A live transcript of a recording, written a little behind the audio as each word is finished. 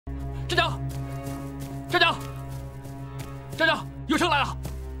站长，站长，站长，有车来了！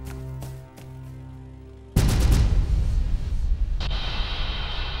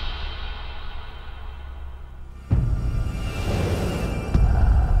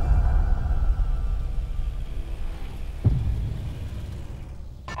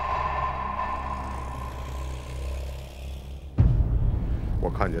我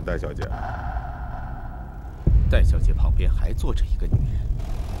看见戴小姐。戴小姐旁边还坐着一个女人。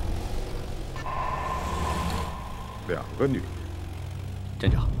 2个女人，站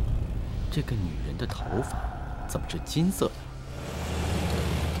长，这个女人的头发怎么是金色的？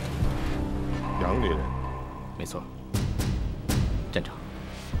洋女人，没错。站长，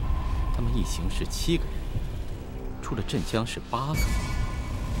他们一行是7个人，出了镇江是8个，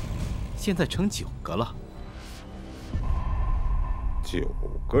现在成9个了。9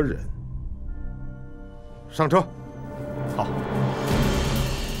个人，上车。好。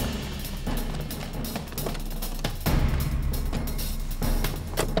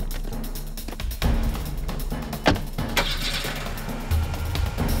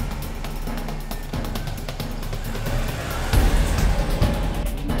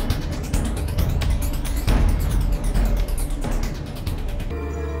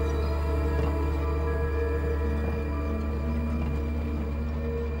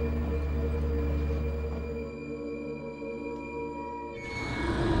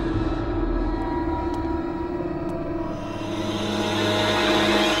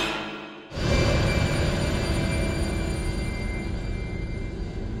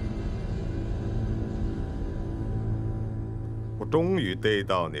 终于逮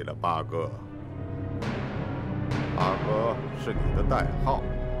到你了，八哥。八哥是你的代号，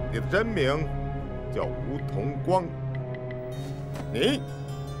你的真名叫吴同光。你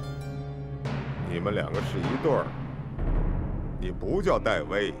们2个是一对儿。你不叫戴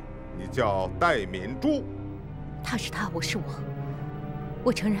薇，你叫戴敏珠。他是他，我是我。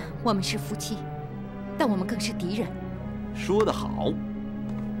我承认我们是夫妻，但我们更是敌人。说得好。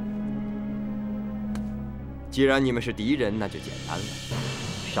 既然你们是敌人，那就简单了，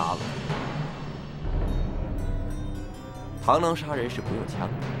杀了。螳螂杀人是不用枪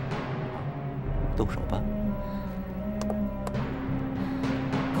的，动手吧。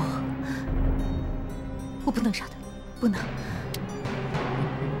不，我不能杀他，不能。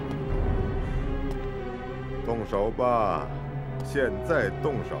动手吧，现在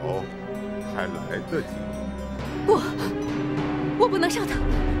动手还来得及。不，我不能杀他，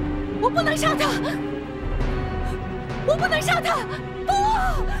我不能杀他。 我不能杀他！不！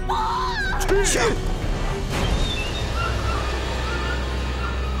去！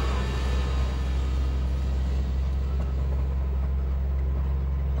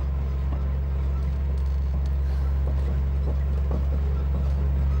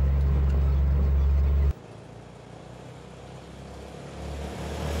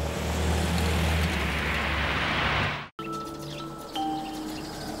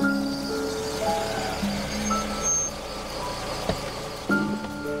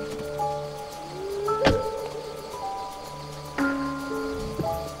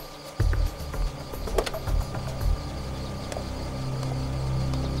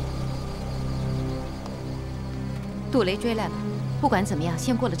杜雷追来了，不管怎么样，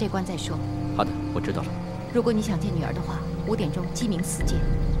先过了这关再说。好的，我知道了。如果你想见女儿的话，5点钟鸡鸣4见。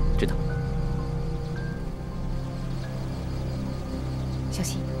知道。小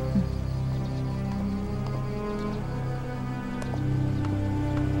心。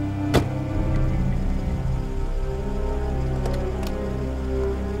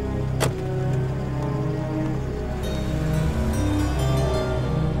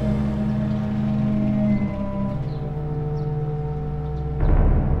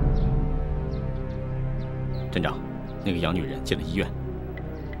镇长，那个洋女人进了医院。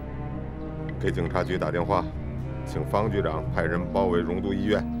给警察局打电话，请方局长派人包围荣都医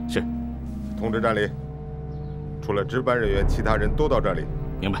院。是。通知站里，除了值班人员，其他人都到这里。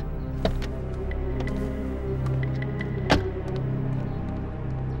明白。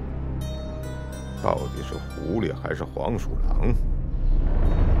到底是狐狸还是黄鼠狼？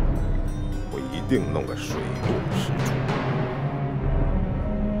我一定弄个水落石出。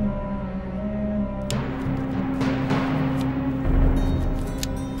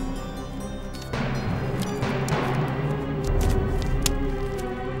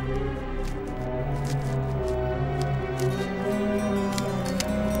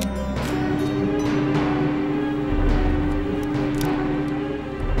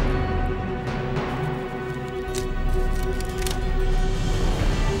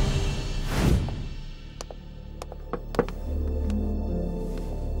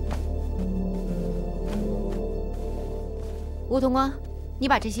吴同光，你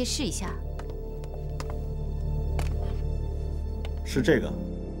把这些试一下。是这个，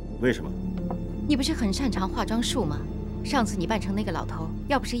为什么？你不是很擅长化妆术吗？上次你扮成那个老头，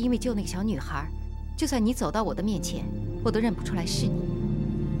要不是因为救那个小女孩，就算你走到我的面前，我都认不出来是你。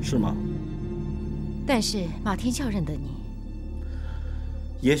是吗？但是马天笑认得你。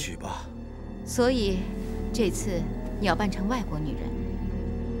也许吧。所以，这次你要扮成外国女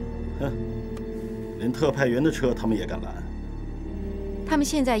人。哼，连特派员的车他们也敢拦。他们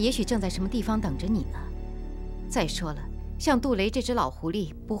现在也许正在什么地方等着你呢。再说了，像杜雷这只老狐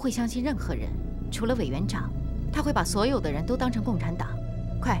狸不会相信任何人，除了委员长，他会把所有的人都当成共产党。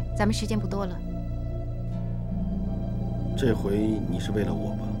快，咱们时间不多了。这回你是为了我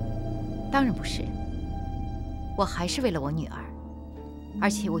吧？当然不是，我还是为了我女儿，而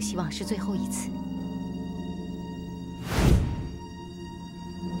且我希望是最后一次。